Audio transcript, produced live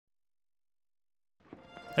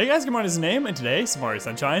Hey guys, Kamronni is the name, and today, Mario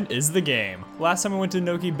Sunshine is the game. Last time we went to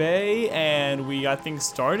Noki Bay, and we got things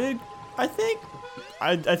started, I think.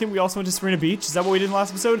 I think we also went to Serena Beach. Is that what we did in the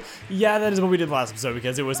last episode? Yeah, that is what we did last episode,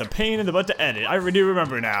 because it was a pain in the butt to edit. I do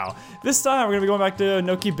remember now. This time, we're going to be going back to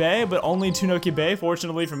Noki Bay, but only to Noki Bay,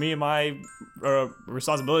 fortunately for me and my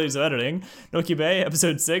responsibilities of editing. Noki Bay,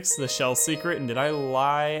 episode 6, The Shell Secret, and did I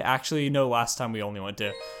lie? Actually, no, last time we only went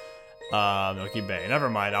to Noki Bay. Never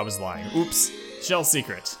mind, I was lying. Oops. Shell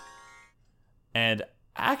Secret. And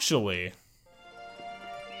actually,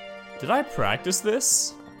 did I practice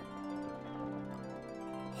this?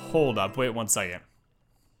 Hold up, wait 1 second.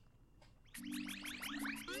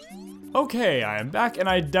 Okay, I am back, and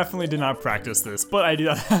I definitely did not practice this, but I do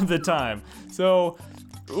not have the time. So,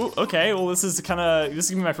 okay, well this is gonna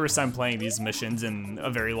be my first time playing these missions in a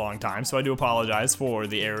very long time, so I do apologize for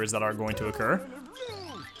the errors that are going to occur.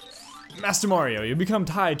 Master Mario, you become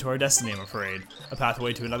tied to our destiny, I'm afraid. A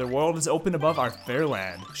pathway to another world is open above our fair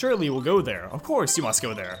land. Surely you will go there. Of course you must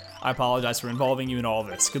go there. I apologize for involving you in all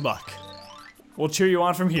this. Good luck. We'll cheer you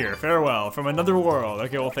on from here. Farewell, from another world.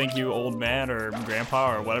 Okay, well thank you, old man, or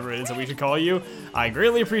grandpa, or whatever it is that we should call you. I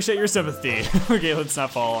greatly appreciate your sympathy. Okay, let's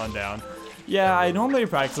not fall on down. Yeah, I normally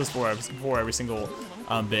practice this before every single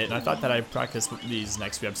bit, and I thought that I practiced these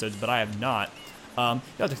next few episodes, but I have not. You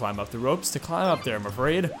have to climb up the ropes to climb up there, I'm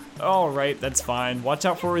afraid. Alright, that's fine. Watch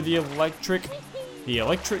out for the electric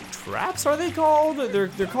traps, are they called? They're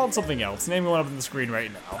called something else. Name one up on the screen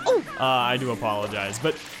right now. I do apologize,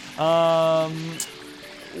 but,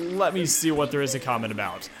 let me see what there is to comment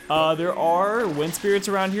about. There are wind spirits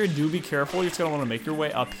around here. Do be careful. You're just gonna wanna make your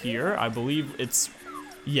way up here. I believe it's,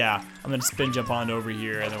 yeah, I'm gonna spin jump on over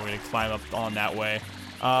here, and then we're gonna climb up on that way.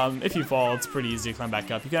 If you fall, it's pretty easy to climb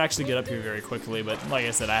back up. You can actually get up here very quickly, but like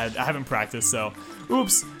I said, I haven't practiced, so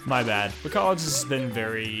oops, my bad. But college has been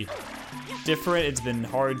very different. It's been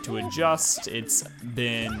hard to adjust. It's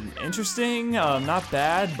been interesting, not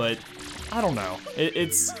bad, but I don't know.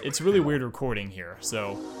 It's really weird recording here,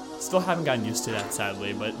 so still haven't gotten used to that,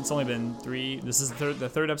 sadly, but it's only been this is the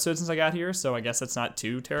third episode since I got here, so I guess that's not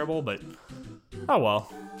too terrible, but oh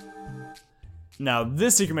well. Now,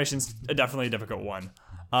 this secret mission's definitely a difficult one.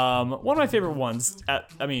 One of my favorite ones, at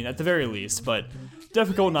the very least, but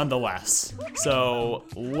difficult nonetheless. So,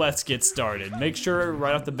 let's get started. Make sure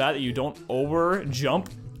right off the bat that you don't over jump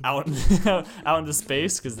out into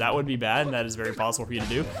space, because that would be bad, and that is very possible for you to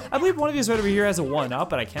do. I believe one of these right over here has a 1-up,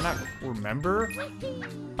 but I cannot remember.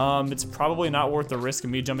 It's probably not worth the risk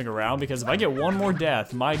of me jumping around, because if I get one more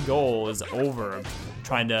death, my goal is over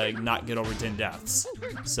trying to not get over 10 deaths.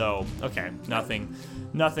 So, okay, no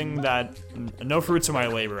fruits of my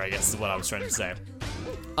labor, I guess is what I was trying to say.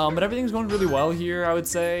 But everything's going really well here, I would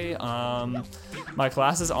say. My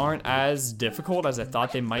classes aren't as difficult as I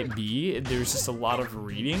thought they might be. There's just a lot of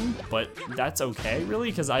reading, but that's okay, really,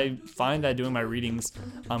 because I find that doing my readings,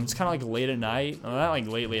 it's kind of like late at night. Well, not like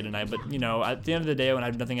late at night, but, you know, at the end of the day when I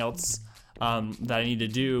have nothing else that I need to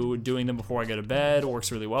do, doing them before I go to bed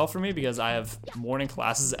works really well for me, because I have morning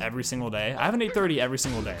classes every single day. I have an 8:30 every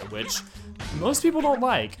single day, which most people don't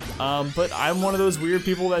like, but I'm one of those weird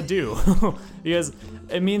people that do, because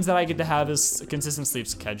it means that I get to have this consistent sleep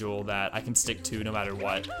schedule that I can stick to no matter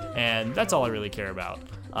what, and that's all I really care about.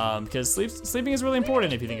 Because sleeping is really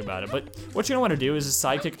important if you think about it. But what you're gonna wanna do is just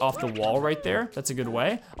sidekick off the wall right there. That's a good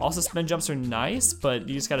way. Also, spin jumps are nice, but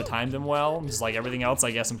you just gotta time them well, just like everything else,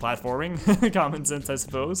 I guess, in platforming. Common sense, I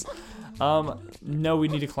suppose. No, we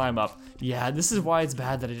need to climb up. Yeah, this is why it's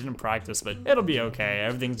bad that I didn't practice, but it'll be okay.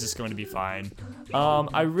 Everything's just going to be fine.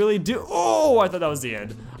 I really do, oh, I thought that was the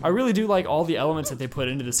end. I really do like all the elements that they put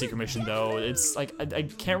into the secret mission, though. It's like, I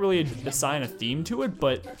can't really assign a theme to it,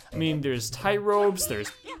 but I mean, there's tight ropes,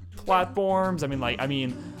 there's platforms,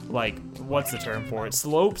 like, what's the term for it?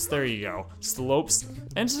 Slopes, there you go, slopes.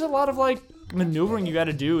 And just a lot of like, maneuvering you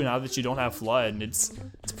gotta do now that you don't have F.L.U.D, and it's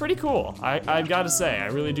pretty cool. I've gotta say, I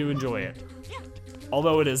really do enjoy it.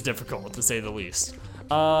 Although it is difficult, to say the least.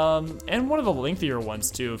 And one of the lengthier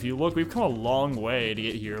ones too. If you look, we've come a long way to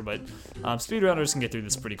get here, but speedrunners can get through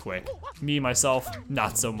this pretty quick. Me, myself,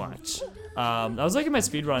 not so much. I was looking at my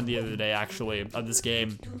speedrun the other day, actually, of this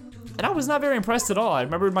game, and I was not very impressed at all. I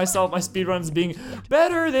remembered my speedruns being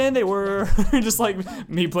better than they were, just like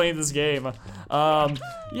me playing this game.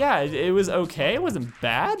 Yeah, it was okay. It wasn't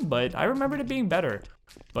bad, but I remembered it being better.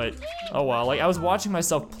 But, oh well, like I was watching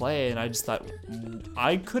myself play and I just thought,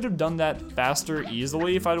 I could have done that faster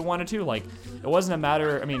easily if I'd wanted to. Like, it wasn't a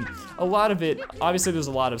matter, I mean, a lot of it, obviously there's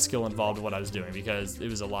a lot of skill involved in what I was doing because it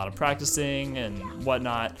was a lot of practicing and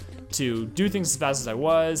whatnot to do things as fast as I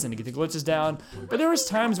was and to get the glitches down. But there was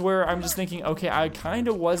times where I'm just thinking, okay, I kind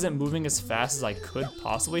of wasn't moving as fast as I could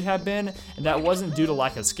possibly have been. And that wasn't due to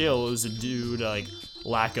lack of skill, it was due to like,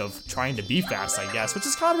 lack of trying to be fast, I guess, which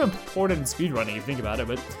is kind of important in speedrunning if you think about it,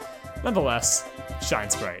 but nonetheless,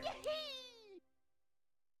 shines bright.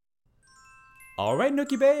 Alright,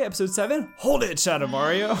 Noki Bay, episode 7. Hold it, Shadow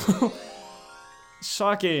Mario!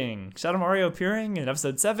 Shocking. Shadow Mario appearing in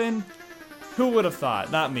episode 7? Who would have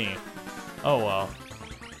thought? Not me. Oh well.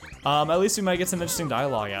 At least we might get some interesting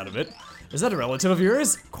dialogue out of it. Is that a relative of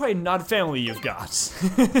yours? Quite an odd family you've got.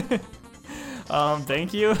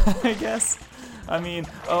 Thank you, I guess. I mean,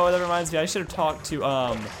 oh, that reminds me, I should have talked to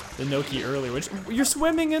the Noki earlier, which, you're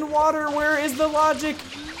swimming in water, where is the logic?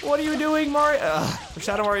 What are you doing, Mario?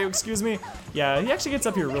 Shadow Mario, excuse me. Yeah, he actually gets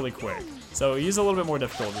up here really quick. So he's a little bit more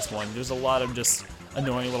difficult, this one. There's a lot of just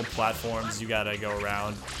annoying little platforms you gotta go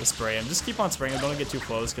around to spray him. Just keep on spraying him, don't get too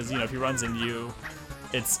close, because, you know, if he runs into you,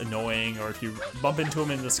 it's annoying, or if you bump into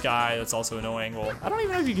him in the sky, that's also annoying. Well, I don't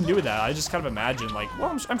even know if you can do that. I just kind of imagine, like,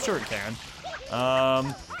 well, I'm sure it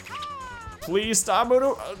can. Please stop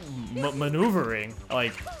maneuvering.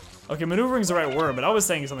 Like, okay, maneuvering is the right word, but I was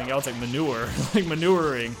saying something else like manure. Like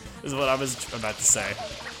manuring is what I was about to say.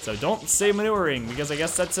 So don't say manuring, because I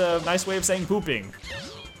guess that's a nice way of saying pooping.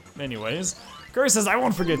 Anyways, Curry says, I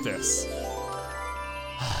won't forget this.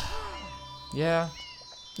 Yeah,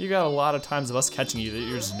 you got a lot of times of us catching you that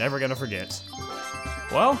you're just never gonna forget.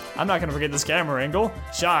 Well, I'm not gonna forget this camera angle.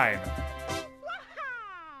 Shine.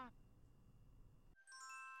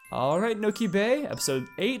 Alright, Noki Bay, episode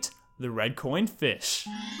 8, The Red Coin Fish.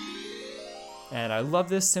 And I love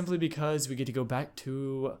this simply because we get to go back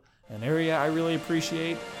to an area I really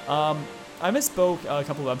appreciate. I misspoke a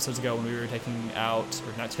couple of episodes ago when we were taking out,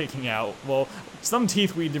 or not taking out, well, some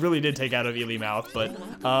teeth we really did take out of Ely Mouth, but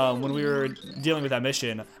when we were dealing with that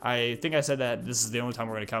mission, I think I said that this is the only time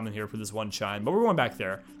we're gonna come in here for this one shine, but we're going back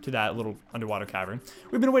there to that little underwater cavern.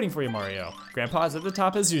 We've been waiting for you, Mario. Grandpa's at the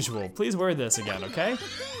top as usual. Please wear this again, okay?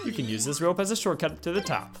 You can use this rope as a shortcut to the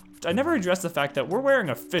top. I never addressed the fact that we're wearing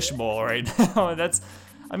a fishbowl right now.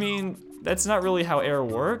 I mean, that's not really how air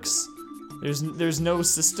works. There's no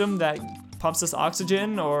system that pumps us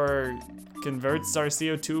oxygen or converts our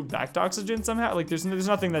CO2 back to oxygen somehow. Like there's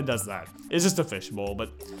nothing that does that. It's just a fishbowl,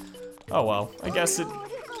 but oh well. I guess it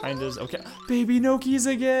kind of is okay. Baby Nokis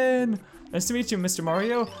again. Nice to meet you, Mr.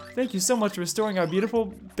 Mario. Thank you so much for restoring our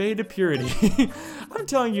beautiful bay to purity. I'm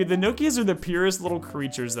telling you, the Nokis are the purest little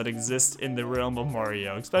creatures that exist in the realm of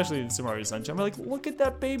Mario, especially in Super Mario Sunshine. I'm like, look at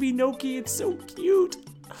that baby Noki, it's so cute.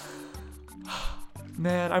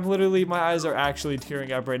 Man, I'm literally, my eyes are actually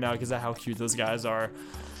tearing up right now because of how cute those guys are.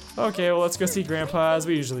 Okay, well, let's go see Grandpa as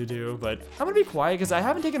we usually do, but I'm gonna be quiet because I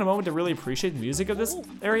haven't taken a moment to really appreciate the music of this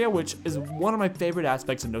area, which is one of my favorite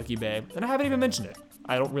aspects of Noki Bay, and I haven't even mentioned it.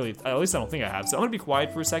 At least I don't think I have, so I'm gonna be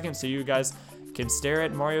quiet for a second so you guys can stare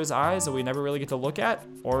at Mario's eyes that we never really get to look at,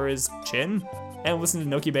 or his chin, and listen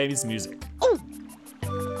to Noki Bay's music.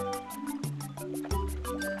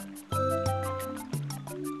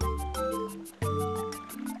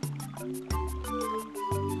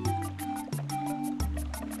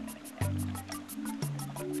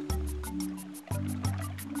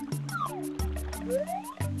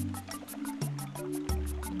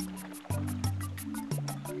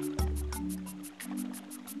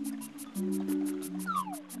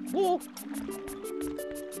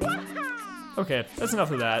 Okay, that's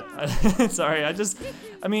enough of that. Sorry, I just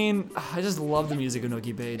love the music of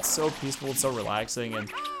Noki Bay. It's so peaceful, it's so relaxing, and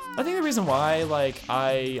I think the reason why, like,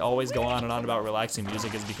 I always go on and on about relaxing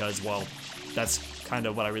music is because, well, that's kind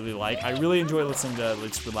of what I really like. I really enjoy listening to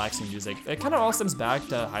relaxing music. It kind of all stems back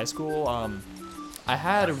to high school. I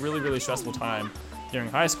had a really stressful time during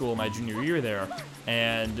high school, my junior year there,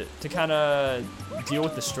 and to kind of deal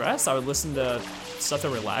with the stress, I would listen to stuff that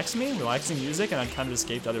relaxed me, relaxing music, and I'd kind of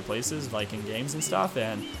escape to other places, like in games and stuff,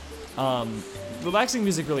 and relaxing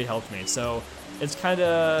music really helped me, so it's kind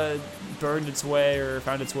of burned its way, or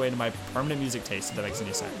found its way into my permanent music taste, if that makes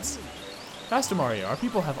any sense. Master Mario, our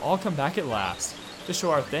people have all come back at last. To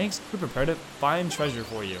show our thanks, we prepared a fine treasure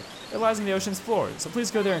for you. It lies on the ocean's floor, so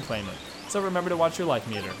please go there and claim it. So remember to watch your life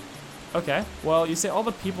meter. Okay, well, you say all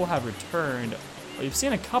the people have returned. Well, you've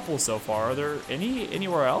seen a couple so far. Are there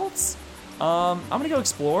anywhere else? I'm gonna go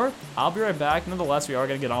explore. I'll be right back. Nonetheless, we are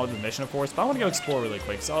gonna get on with the mission, of course, but I wanna go explore really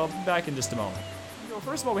quick, so I'll be back in just a moment.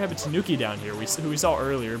 first of all, we have a Tanuki down here, who we saw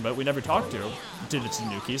earlier, but we never talked to the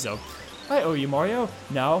Tanuki, so. I owe you, Mario.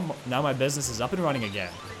 Now my business is up and running again.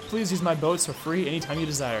 Please use my boats for free anytime you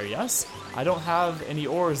desire, yes? I don't have any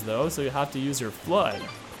oars, though, so you have to use your F.L.U.D.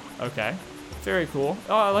 Okay, very cool.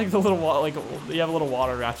 Oh, I like the little, like, you have a little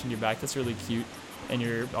water raft in your back. That's really cute. And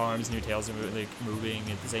your arms and your tails are moving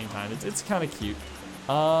at the same time. It's kind of cute.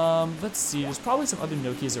 Let's see, there's probably some other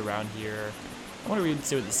Nokis around here. I want to read and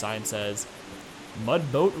see what the sign says. Mud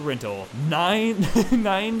boat rental,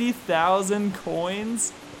 90,000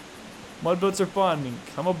 coins? Mud boats are fun,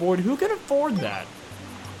 come aboard. Who can afford that?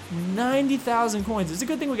 90,000 coins. It's a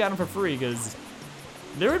good thing we got them for free, because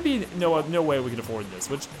there would be no way we could afford this.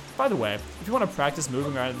 Which, by the way, if you want to practice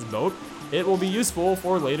moving around in this boat, it will be useful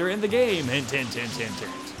for later in the game. Hint, hint, hint, hint,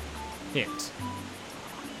 hint. Hint.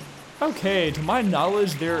 Okay, to my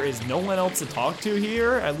knowledge, there is no one else to talk to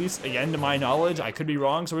here. At least, again, to my knowledge. I could be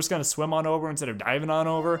wrong, so we're just gonna swim on over instead of diving on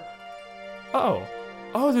over. Oh,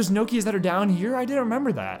 there's Nokis that are down here? I didn't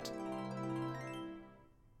remember that.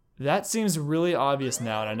 That seems really obvious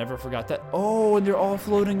now, and I never forgot that. Oh, and they're all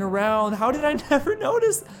floating around. How did I never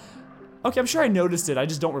notice? Okay, I'm sure I noticed it, I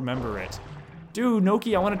just don't remember it. Dude,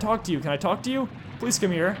 Noki, I want to talk to you. Can I talk to you? Please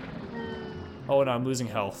come here. Oh, no, I'm losing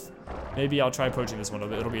health. Maybe I'll try approaching this one.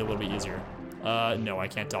 It'll be a little bit easier. No, I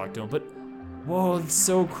can't talk to him, but whoa, it's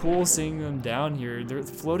so cool seeing them down here. They're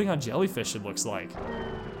floating on jellyfish, it looks like.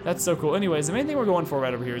 That's so cool. Anyways, the main thing we're going for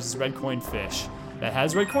right over here is this red coin fish that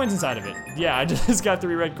has red coins inside of it. Yeah, I just got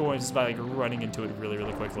 3 red coins just by like running into it really,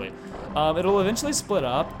 really quickly. It'll eventually split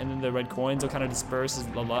up, and then the red coins will kind of disperse as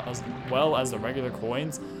well as the regular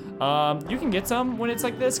coins. You can get some when it's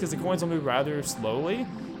like this, because the coins will move rather slowly.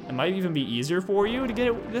 It might even be easier for you to get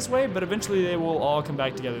it this way, but eventually they will all come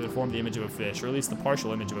back together to form the image of a fish, or at least the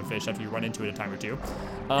partial image of a fish after you run into it a time or two.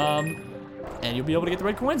 And you'll be able to get the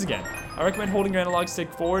red coins again. I recommend holding your analog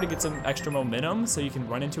stick forward to get some extra momentum so you can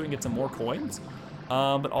run into it and get some more coins.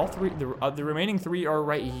 But all 3, the remaining 3 are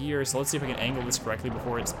right here, so let's see if I can angle this correctly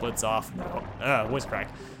before it splits off. No, voice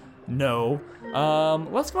crack. No.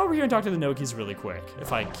 Let's go over here and talk to the Nokis really quick,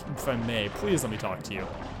 if I may. Please let me talk to you.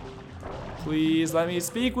 Please let me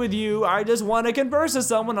speak with you. I just want to converse with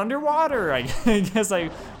someone underwater. I guess I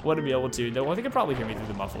want to be able to. Though I think you could probably hear me through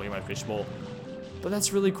the muffling in my fishbowl. But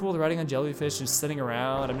that's really cool. They're riding on jellyfish and sitting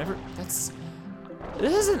around. This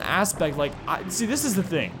is an aspect, like, see, this is the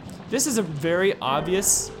thing. This is a very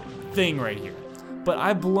obvious thing right here. But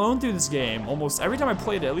I've blown through this game almost every time I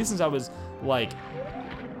played it, at least since I was, like,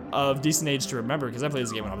 of decent age to remember, because I played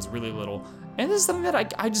this game when I was really little. And this is something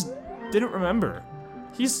that I just didn't remember.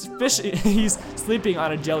 He's sleeping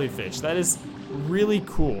on a jellyfish. That is really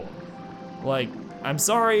cool. Like, I'm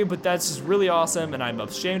sorry, but that's just really awesome, and I'm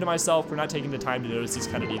ashamed of myself for not taking the time to notice these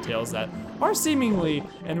kind of details that are seemingly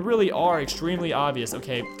and really are extremely obvious.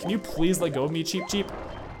 Okay, can you please let go of me, Cheep Cheep?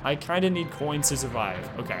 I kind of need coins to survive.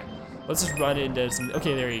 Okay, let's just run into some,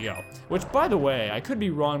 okay, there you go. Which, by the way, I could be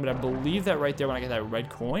wrong, but I believe that right there when I get that red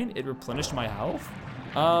coin, it replenished my health.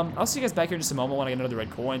 I'll see you guys back here in just a moment when I get another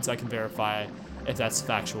red coin so I can verify if that's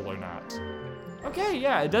factual or not. Okay,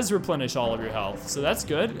 yeah, it does replenish all of your health, so that's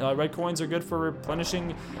good. Red coins are good for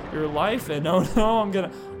replenishing your life, and no, I'm gonna,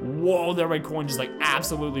 whoa, that red coin just like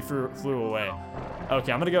absolutely flew away.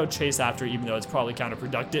 Okay, I'm gonna go chase after it, even though it's probably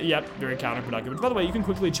counterproductive. Yep, very counterproductive. But by the way, you can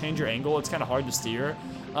quickly change your angle. It's kind of hard to steer.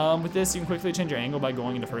 With this, you can quickly change your angle by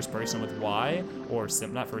going into first person with Y, or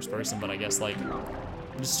not first person, but I guess like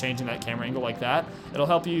just changing that camera angle like that. It'll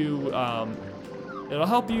help you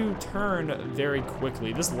turn very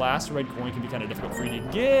quickly. This last red coin can be kind of difficult for you to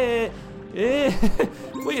get.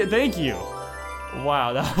 Please, thank you.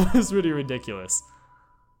 Wow, that was really ridiculous.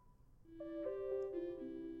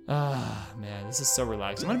 Ah, man, this is so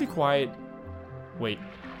relaxing. I'm gonna be quiet. Wait.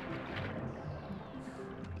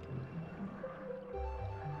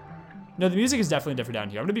 No, the music is definitely different down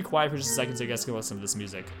here. I'm gonna be quiet for just a second so you guys can listen to this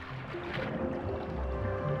music.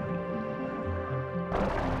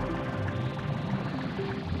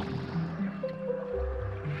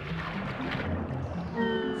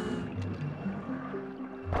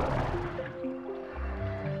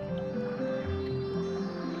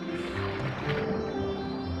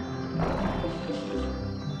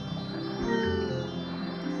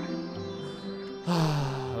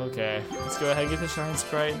 Okay, let's go ahead and get the Shine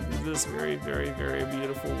Sprite into this very, very, very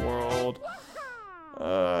beautiful world.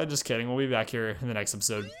 Just kidding, we'll be back here in the next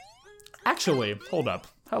episode. Actually, hold up.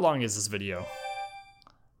 How long is this video?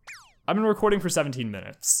 I've been recording for 17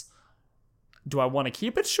 minutes. Do I want to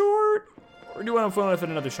keep it short? Or do I want to fit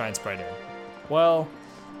another Shine Sprite in? Well,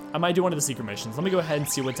 I might do one of the secret missions. Let me go ahead and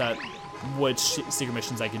see which secret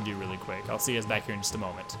missions I can do really quick. I'll see you guys back here in just a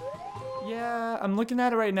moment. Yeah, I'm looking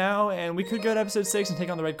at it right now, and we could go to episode 6 and take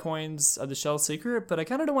on the red coins of the Shell Secret, but I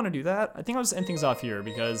kind of don't want to do that. I think I'll just end things off here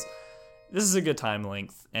because this is a good time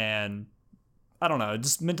length, and I don't know, it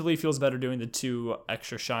just mentally feels better doing the 2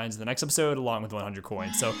 extra shines in the next episode along with 100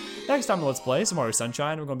 coins. So next time on Let's Play some Mario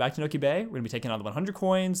Sunshine, we're going back to Noki Bay. We're going to be taking on the 100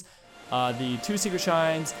 coins, the 2 secret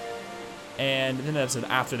shines, and then the episode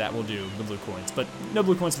after that we'll do the blue coins, but no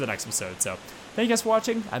blue coins for the next episode. So thank you guys for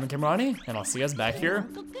watching. I've been Kamronni, and I'll see you guys back here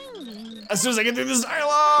as soon as I get through this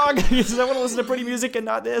dialogue, because I want to listen to pretty music and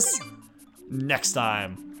not this, next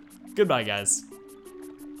time. Goodbye, guys.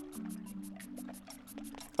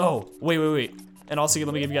 Oh, wait. And also,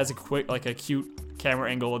 let me give you guys a quick, like a cute camera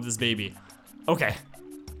angle of this baby. Okay.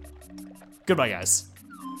 Goodbye, guys.